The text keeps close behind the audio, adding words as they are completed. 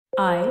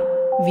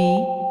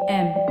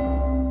IVM.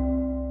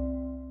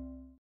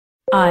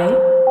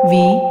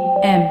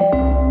 IVM.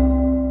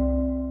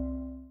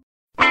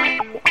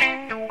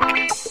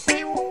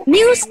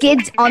 News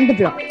Kids on the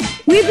Block.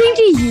 We bring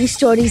to you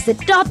stories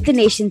that top the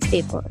nation's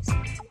papers.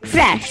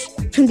 Fresh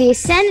from the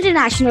Ascend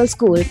International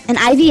School and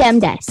IVM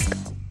desk.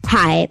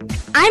 Hi,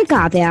 I'm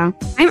Kavya.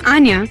 I'm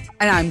Anya.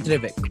 And I'm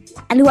Trivik.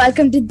 And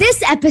welcome to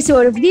this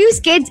episode of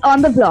News Kids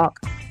on the Block,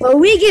 where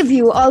we give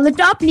you all the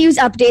top news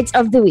updates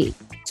of the week.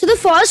 So the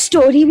first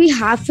story we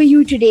have for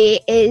you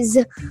today is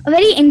a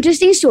very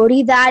interesting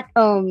story that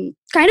kind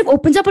of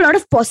opens up a lot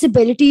of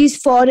possibilities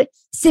for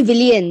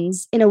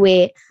civilians in a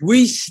way.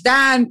 We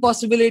stand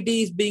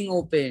possibilities being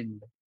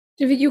opened.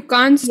 You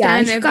can't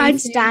stand everything. Can't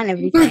stand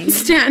everything. You can't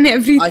stand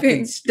everything. I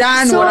can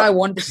stand what I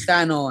want to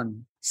stand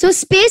on. So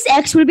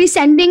SpaceX will be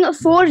sending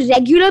 4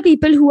 regular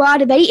people who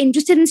are very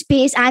interested in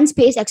space and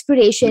space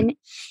exploration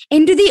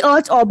into the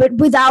Earth's orbit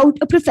without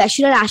a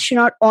professional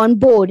astronaut on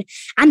board.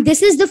 And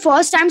this is the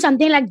first time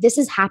something like this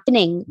is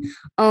happening.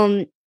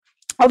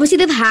 Obviously,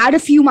 they've had a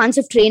few months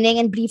of training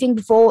and briefing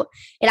before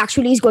it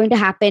actually is going to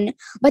happen.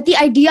 But the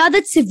idea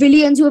that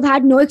civilians who have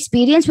had no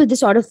experience with this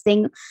sort of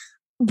thing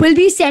will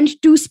be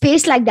sent to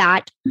space like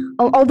that,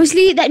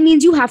 obviously, that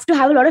means you have to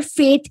have a lot of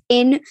faith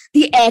in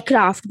the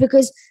aircraft,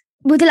 because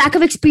with the lack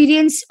of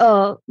experience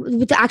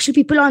with the actual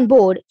people on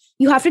board,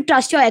 you have to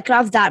trust your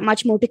aircraft that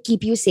much more to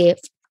keep you safe.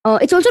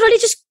 It's also really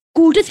just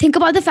cool to think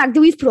about the fact that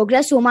we've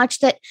progressed so much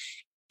that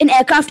an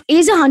aircraft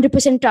is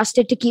 100%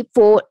 trusted to keep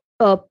 4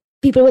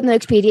 people with no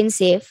experience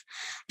safe.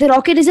 The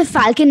rocket is a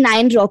Falcon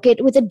 9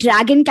 rocket with a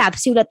Dragon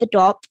capsule at the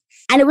top,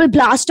 and it will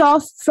blast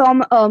off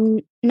from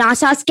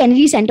NASA's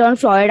Kennedy Center in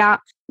Florida,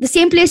 the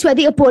same place where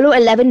the Apollo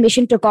 11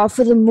 mission took off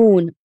for the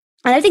moon.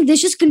 And I think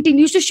this just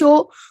continues to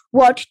show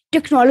what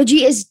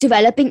technology is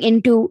developing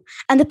into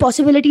and the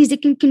possibilities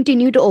it can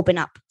continue to open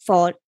up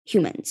for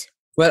humans.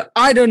 Well,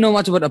 I don't know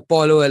much about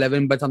Apollo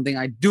 11, but something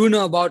I do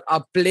know about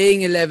are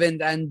playing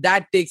 11th. And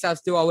that takes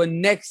us to our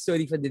next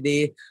story for the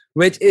day,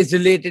 which is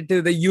related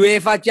to the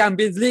UEFA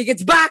Champions League.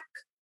 It's back!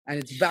 And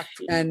it's back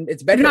and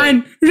it's better.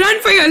 Run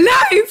for your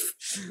life!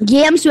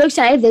 Yeah, I'm so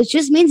excited. This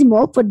just means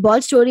more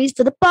football stories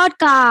for the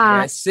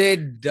podcast. Yes,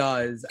 it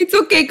does. It's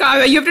okay,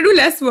 Kavya. You have to do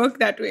less work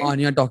that way.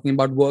 Anya talking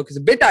about work is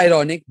a bit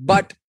ironic,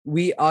 but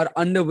we are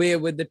underway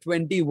with the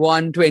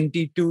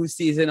 21-22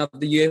 season of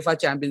the UEFA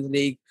Champions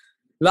League.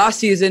 Last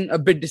season, a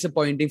bit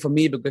disappointing for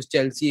me because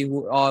Chelsea,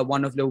 who are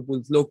one of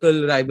Liverpool's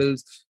local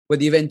rivals, were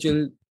the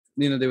eventual,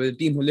 they were the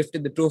team who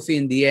lifted the trophy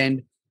in the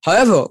end.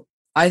 However,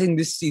 I think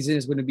this season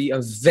is going to be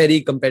a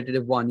very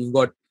competitive one. You've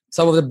got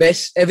some of the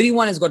best.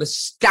 Everyone has got a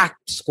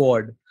stacked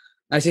squad.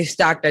 I say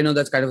stacked, I know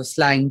that's kind of a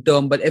slang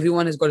term, but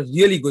everyone has got a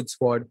really good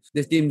squad.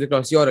 There's teams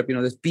across Europe.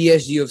 There's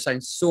PSG who have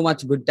signed so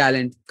much good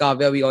talent.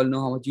 Kavya, we all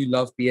know how much you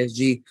love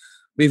PSG.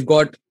 We've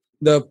got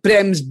the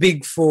Prem's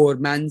Big Four,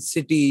 Man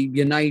City,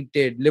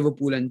 United,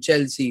 Liverpool and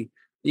Chelsea.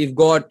 We've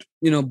got,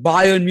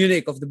 Bayern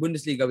Munich of the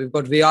Bundesliga. We've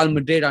got Real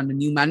Madrid under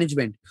new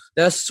management.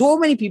 There are so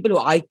many people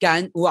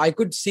who I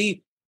could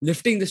see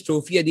lifting this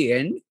trophy at the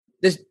end.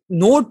 There's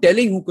no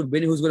telling who's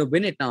going to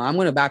win it now. I'm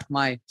going to back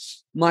my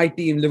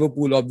team,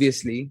 Liverpool,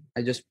 obviously.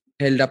 I just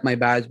held up my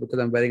badge because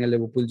I'm wearing a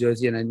Liverpool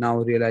jersey and I now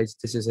realize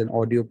this is an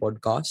audio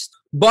podcast.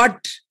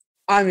 But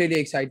I'm really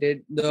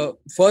excited. The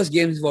first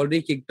games have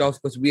already kicked off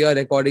because we are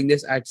recording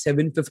this at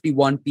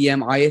 7:51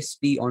 p.m.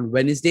 IST on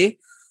Wednesday.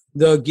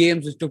 The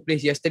games which took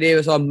place yesterday,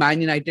 we saw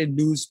Man United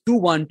lose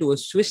 2-1 to a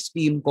Swiss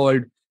team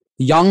called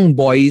Young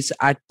Boys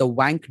at the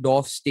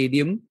Wankdorf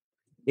Stadium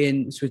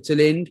in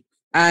Switzerland.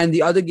 And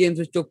the other games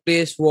which took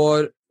place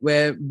were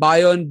where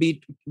Bayern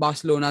beat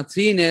Barcelona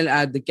 3-0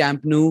 at the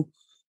Camp Nou,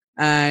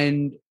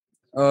 and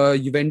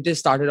Juventus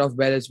started off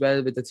well as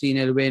well with a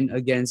 3-0 win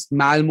against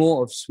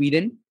Malmo of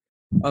Sweden.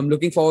 I'm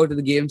looking forward to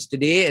the games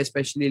today,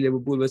 especially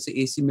Liverpool versus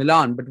AC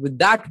Milan. But with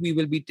that, we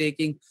will be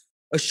taking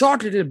a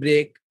short little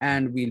break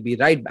and we'll be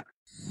right back.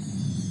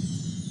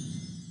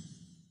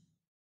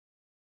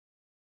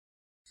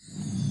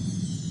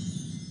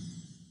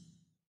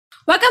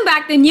 Welcome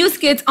back to News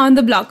Kids on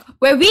the Block,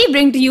 where we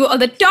bring to you all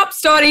the top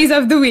stories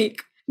of the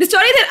week. The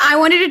story that I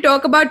wanted to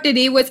talk about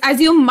today was, as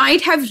you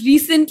might have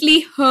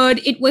recently heard,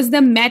 it was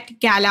the Met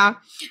Gala.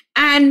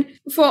 And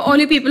for all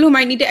you people who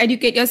might need to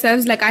educate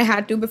yourselves like I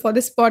had to before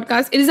this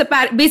podcast, it is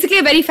basically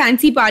a very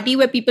fancy party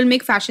where people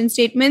make fashion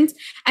statements.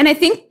 And I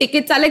think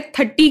tickets are like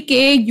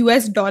 $30,000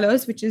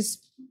 US, which is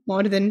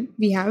more than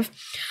we have.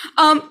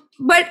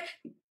 But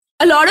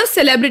a lot of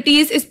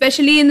celebrities,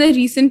 especially in the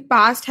recent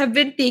past, have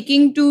been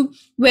taking to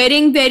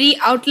wearing very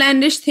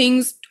outlandish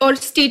things or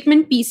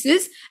statement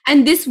pieces.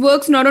 And this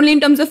works not only in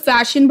terms of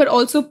fashion, but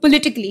also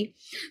politically.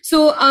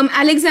 So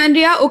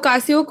Alexandria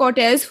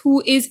Ocasio-Cortez,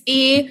 who is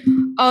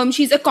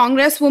she's a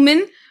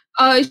congresswoman,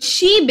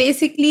 she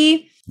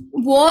basically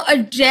wore a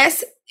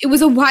dress. It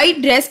was a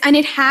white dress and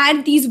it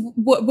had these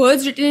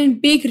words written in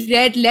big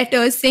red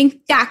letters saying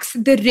tax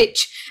the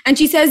rich. And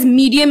she says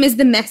medium is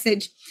the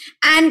message.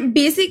 And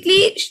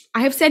basically,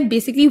 I have said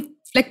basically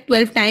like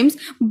 12 times.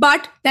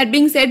 But that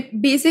being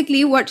said,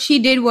 basically what she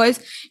did was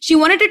she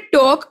wanted to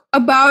talk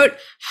about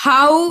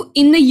how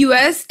in the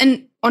US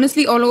and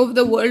honestly all over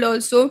the world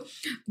also,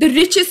 the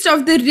richest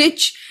of the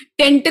rich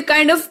tend to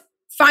kind of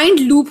find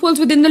loopholes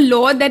within the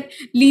law that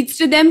leads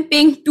to them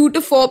paying 2 to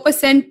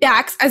 4%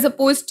 tax as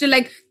opposed to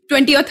like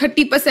 20 or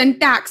 30%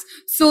 tax.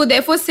 So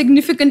therefore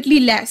significantly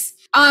less.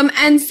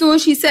 And so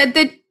she said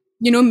that,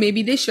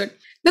 maybe they should.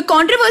 The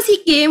controversy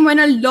came when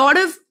a lot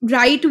of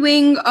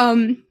right-wing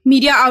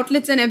media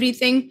outlets and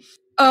everything,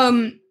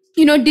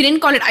 didn't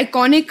call it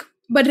iconic,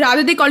 but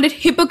rather they called it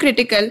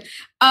hypocritical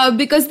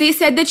because they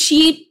said that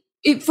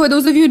for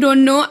those of you who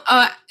don't know,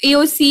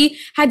 AOC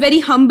had very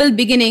humble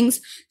beginnings.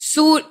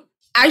 So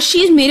as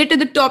she's made it to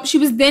the top, she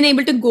was then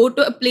able to go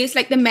to a place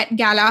like the Met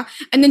Gala,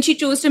 and then she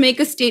chose to make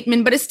a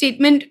statement. But a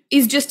statement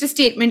is just a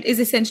statement, is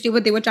essentially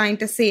what they were trying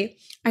to say.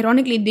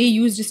 Ironically, they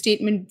used a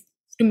statement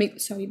to make...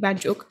 Sorry,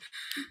 bad joke.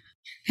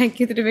 Thank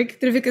you,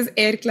 Trivik. Trivik is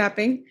air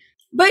clapping.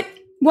 But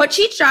what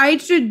she tried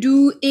to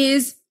do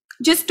is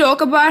just talk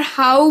about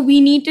how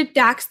we need to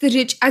tax the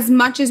rich as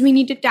much as we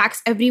need to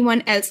tax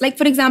everyone else. Like,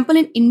 for example,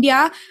 in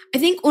India, I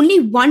think only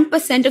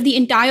 1% of the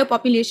entire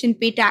population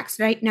pay tax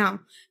right now.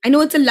 I know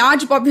it's a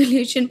large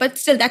population, but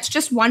still, that's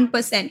just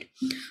 1%.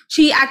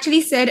 She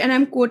actually said, and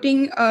I'm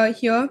quoting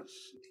here,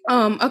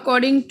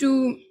 according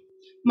to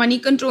Money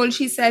Control,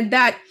 she said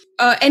that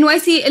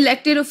NYC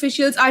elected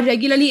officials are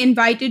regularly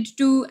invited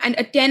to and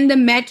attend the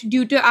Met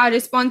due to our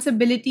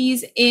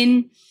responsibilities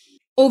in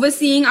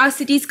overseeing our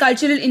city's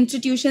cultural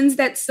institutions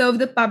that serve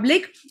the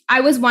public.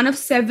 I was one of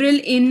several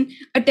in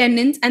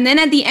attendance. And then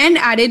at the end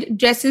added,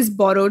 dresses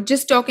borrowed,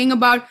 just talking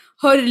about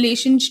her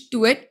relationship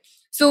to it.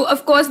 So,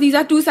 of course, these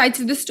are two sides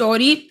of the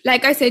story.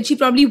 Like I said, she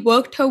probably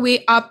worked her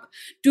way up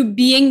to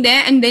being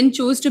there and then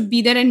chose to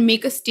be there and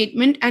make a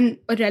statement, and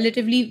a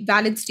relatively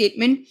valid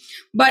statement.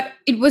 But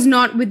it was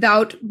not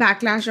without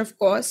backlash, of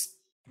course.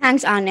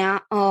 Thanks,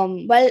 Anya.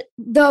 Well,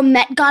 the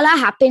Met Gala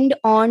happened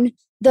on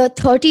the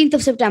 13th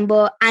of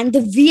September, and the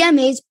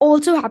VMAs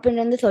also happened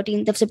on the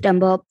 13th of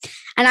September.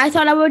 And I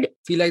thought I would...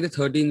 feel like the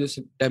 13th of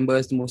September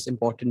is the most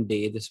important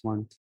day this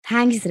month.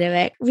 Thanks,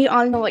 Rivik. We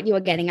all know what you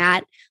were getting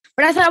at.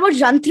 But I thought I would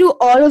run through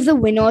all of the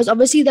winners.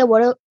 Obviously, there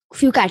were a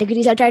few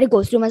categories. I'll try to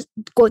go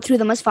through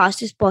them as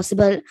fast as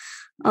possible.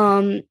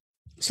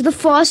 So the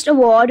first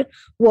award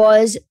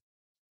was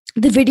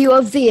the video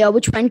of the year,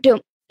 which went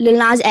to Lil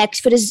Nas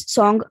X for his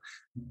song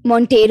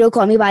Montero,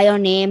 Call Me By Your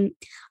Name.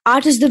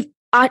 Artist of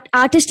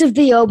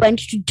the year went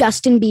to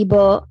Justin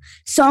Bieber.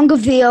 Song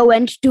of the year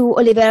went to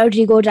Olivia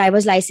Rodrigo,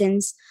 Driver's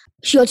License.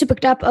 She also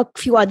picked up a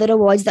few other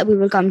awards that we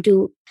will come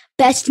to.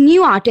 Best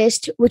New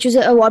Artist, which was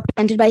an award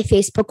presented by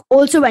Facebook,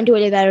 also went to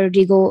Olivia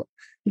Rodrigo.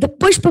 The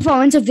Push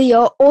Performance of the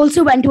Year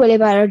also went to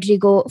Olivia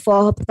Rodrigo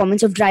for her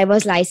performance of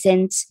Driver's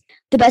License.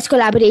 The Best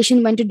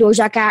Collaboration went to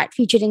Doja Cat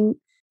featuring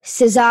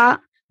SZA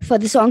for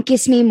the song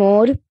Kiss Me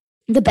More.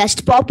 The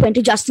Best Pop went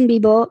to Justin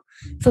Bieber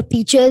for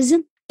Peaches.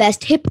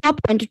 Best Hip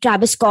Hop went to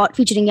Travis Scott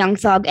featuring Young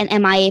Thug and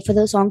MIA for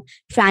the song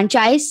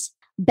Franchise.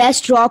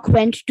 Best Rock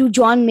went to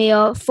John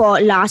Mayer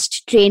for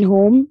Last Train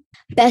Home.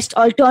 Best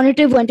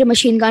Alternative went to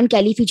Machine Gun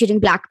Kelly featuring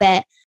Black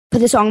Bear for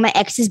the song My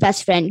Ex's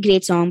Best Friend.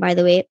 Great song, by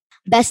the way.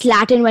 Best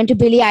Latin went to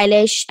Billie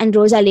Eilish and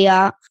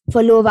Rosalia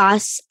for Lo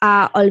Vas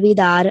a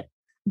Olvidar.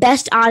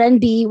 Best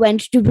R&B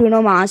went to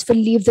Bruno Mars for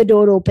Leave the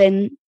Door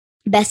Open.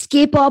 Best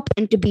K-pop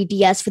went to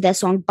BTS for their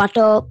song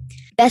Butter.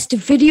 Best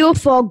Video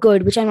for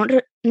Good, which I'm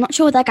not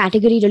sure what that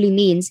category really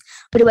means,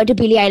 but it went to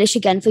Billie Eilish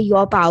again for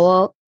Your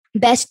Power.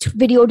 Best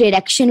Video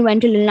Direction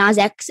went to Lil Nas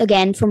X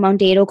again for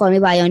Montero, Call Me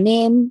By Your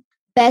Name.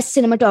 Best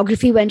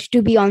Cinematography went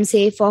to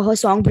Beyonce for her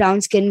song Brown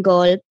Skin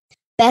Girl.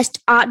 Best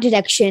Art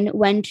Direction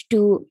went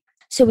to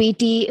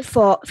Saweetie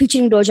for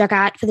featuring Doja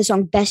Cat for the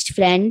song Best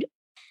Friend.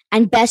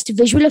 And Best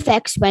Visual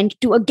Effects went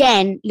to,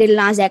 again, Lil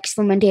Nas X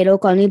for Montero,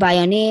 Call Me By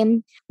Your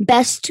Name.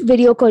 Best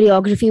Video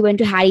Choreography went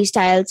to Harry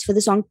Styles for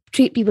the song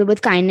Treat People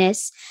With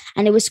Kindness,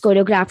 and it was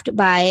choreographed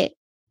by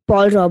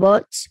Paul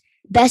Roberts.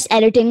 Best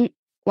Editing,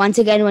 once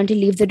again, went to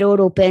Leave the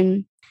Door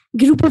Open.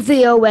 Group of the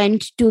Year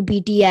went to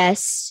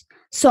BTS.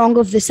 Song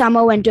of the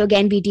Summer went to,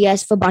 again,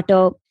 BTS for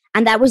Butter.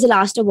 And that was the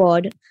last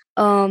award.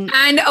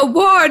 And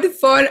award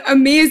for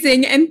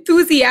amazing,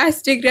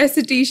 enthusiastic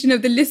recitation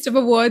of the list of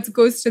awards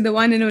goes to the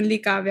one and only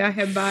Kavya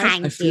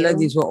Hebbar. I feel like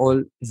these were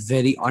all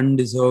very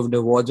undeserved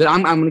awards. But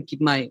I'm going to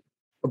keep my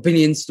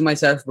opinions to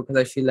myself because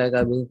I feel like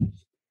I will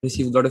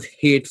receive a lot of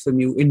hate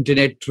from you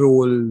internet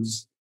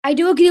trolls. I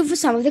do agree for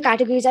some of the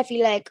categories. I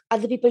feel like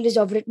other people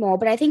deserved it more.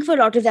 But I think for a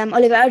lot of them,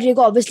 Olivia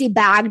Rodrigo obviously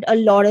bagged a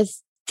lot of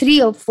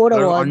 3 or 4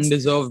 awards.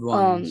 Undeserved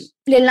ones.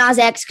 Lil Nas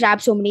X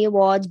grabbed so many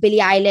awards. Billie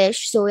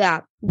Eilish. So yeah,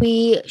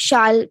 we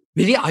shall...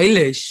 Billie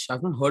Eilish?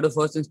 I've not heard of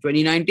her since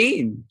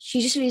 2019. She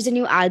just released a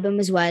new album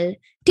as well.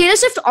 Taylor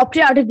Swift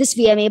opted out of this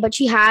VMA, but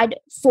she had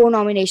 4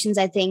 nominations,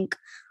 I think.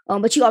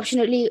 But she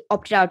optionally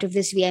opted out of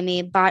this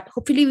VMA. But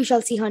hopefully we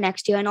shall see her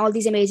next year and all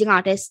these amazing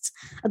artists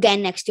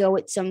again next year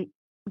with some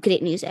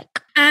great music.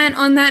 And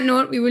on that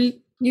note, we will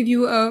give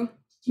you a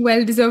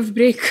well-deserved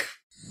break.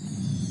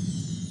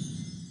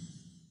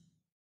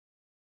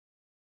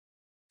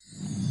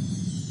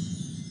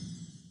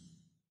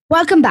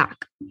 Welcome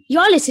back.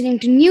 You're listening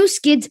to News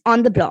Kids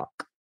on the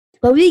Block,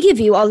 where we give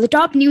you all the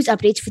top news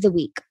updates for the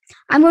week.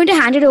 I'm going to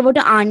hand it over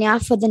to Anya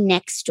for the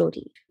next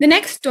story. The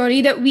next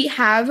story that we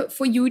have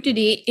for you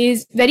today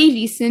is very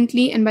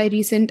recently, and by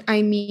recent,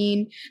 I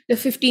mean the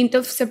 15th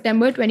of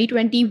September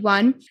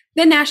 2021.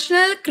 The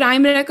National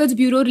Crime Records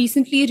Bureau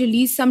recently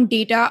released some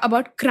data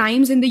about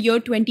crimes in the year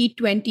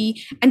 2020,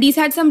 and these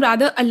had some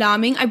rather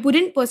alarming, I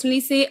wouldn't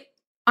personally say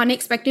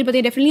unexpected, but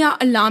they definitely are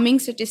alarming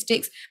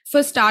statistics.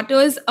 For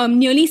starters,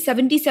 nearly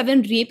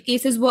 77 rape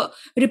cases were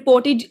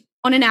reported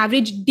on an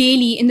average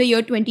daily in the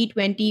year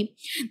 2020.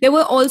 There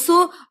were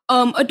also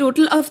a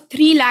total of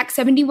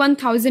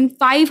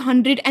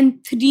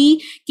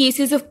 371,503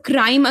 cases of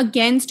crime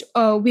against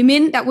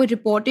women that were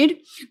reported.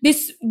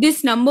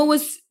 This number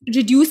was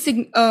reduced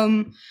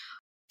from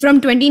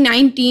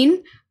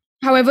 2019.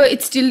 However,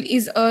 it still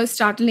is a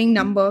startling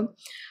number.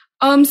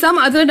 Some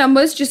other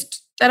numbers just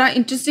that are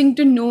interesting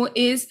to know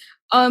is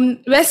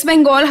West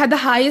Bengal had the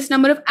highest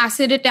number of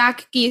acid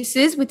attack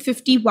cases with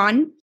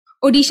 51.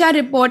 Odisha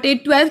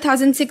reported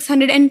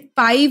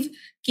 12,605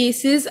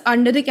 cases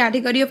under the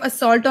category of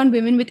assault on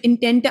women with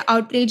intent to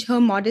outrage her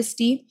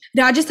modesty.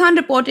 Rajasthan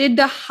reported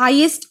the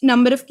highest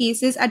number of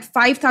cases at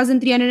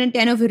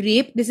 5,310 of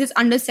rape. This is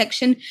under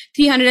section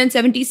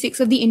 376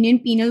 of the Indian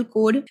Penal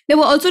Code. There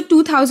were also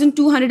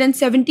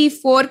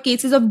 2,274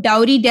 cases of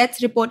dowry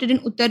deaths reported in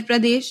Uttar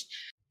Pradesh.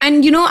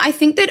 And, I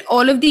think that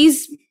all of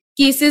these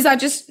cases are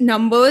just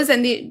numbers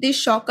and they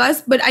shock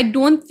us, but I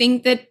don't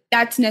think that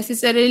that's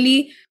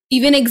necessarily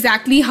even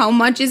exactly how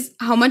much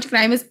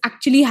crime is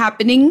actually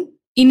happening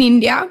in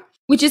India,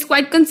 which is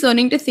quite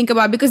concerning to think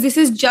about because this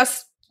is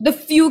just the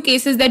few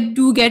cases that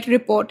do get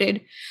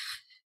reported.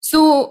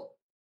 So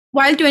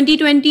while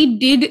 2020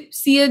 did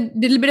see a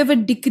little bit of a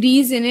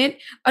decrease in it,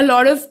 a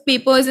lot of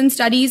papers and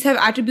studies have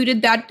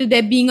attributed that to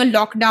there being a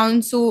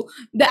lockdown. So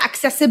the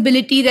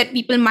accessibility that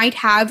people might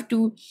have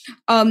to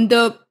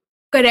the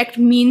correct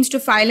means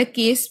to file a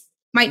case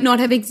might not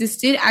have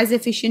existed as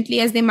efficiently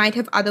as they might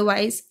have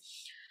otherwise.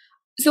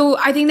 So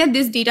I think that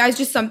this data is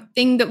just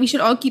something that we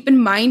should all keep in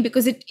mind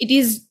because it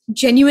is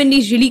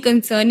genuinely really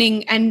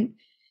concerning, and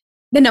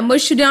the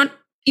numbers should not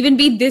even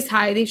be this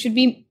high. They should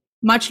be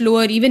much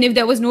lower, even if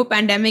there was no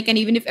pandemic and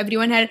even if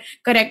everyone had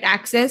correct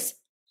access.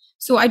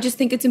 So I just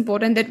think it's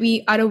important that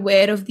we are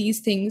aware of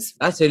these things.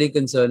 That's really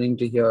concerning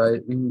to hear. I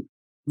mean,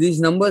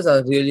 these numbers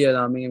are really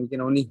alarming and we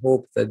can only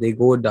hope that they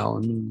go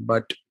down.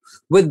 But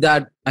with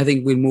that, I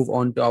think we'll move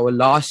on to our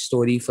last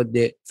story for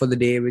the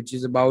day, which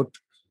is about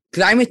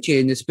climate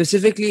change,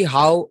 specifically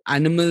how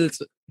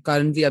animals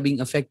currently are being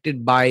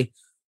affected by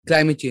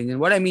climate change. And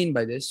what I mean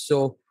by this,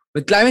 so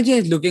with climate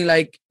change looking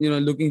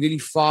really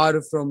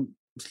far from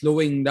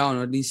slowing down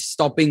or at least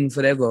stopping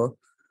forever,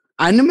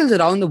 animals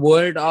around the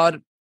world are,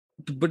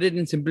 to put it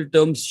in simple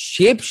terms,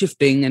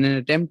 shape-shifting in an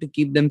attempt to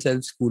keep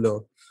themselves cooler.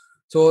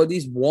 So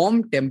these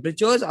warm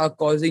temperatures are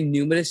causing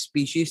numerous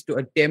species to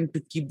attempt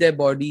to keep their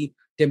body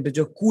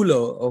temperature cooler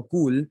or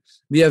cool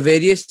via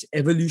various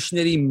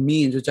evolutionary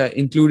means, which are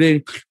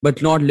included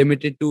but not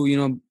limited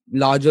to,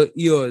 larger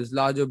ears,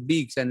 larger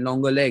beaks, and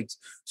longer legs.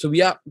 So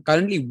we are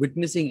currently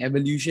witnessing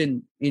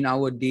evolution in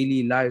our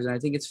daily lives. And I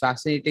think it's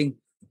fascinating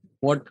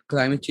what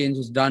climate change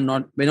has done.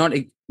 We're not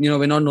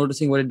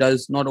noticing what it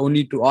does, not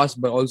only to us,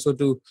 but also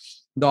to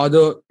the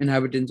other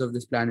inhabitants of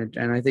this planet.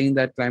 And I think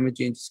that climate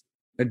change is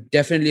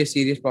definitely a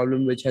serious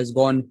problem, which has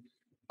gone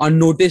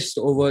unnoticed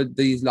over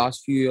these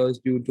last few years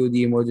due to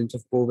the emergence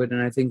of COVID.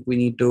 And I think we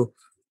need to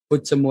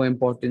put some more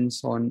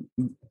importance on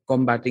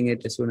combating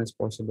it as soon as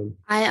possible.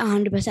 I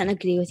 100%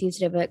 agree with you,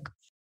 Trivik.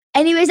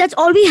 Anyways, that's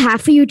all we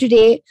have for you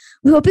today.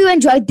 We hope you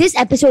enjoyed this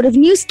episode of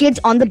News Kids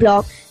on the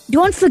Block.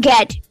 Don't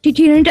forget to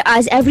tune in to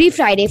us every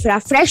Friday for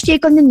our fresh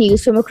take on the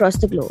news from across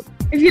the globe.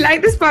 If you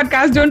like this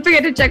podcast, don't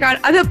forget to check out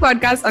other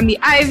podcasts on the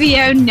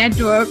IVM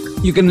network.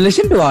 You can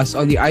listen to us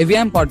on the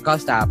IVM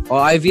Podcast app or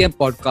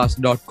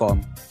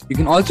ivmpodcast.com. You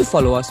can also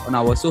follow us on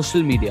our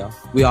social media.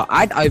 We are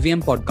at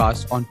IVM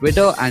Podcast on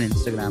Twitter and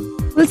Instagram.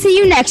 We'll see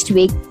you next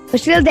week.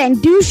 But till then,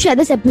 do share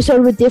this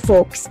episode with your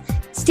folks.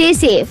 Stay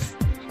safe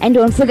and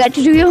don't forget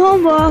to do your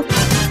homework.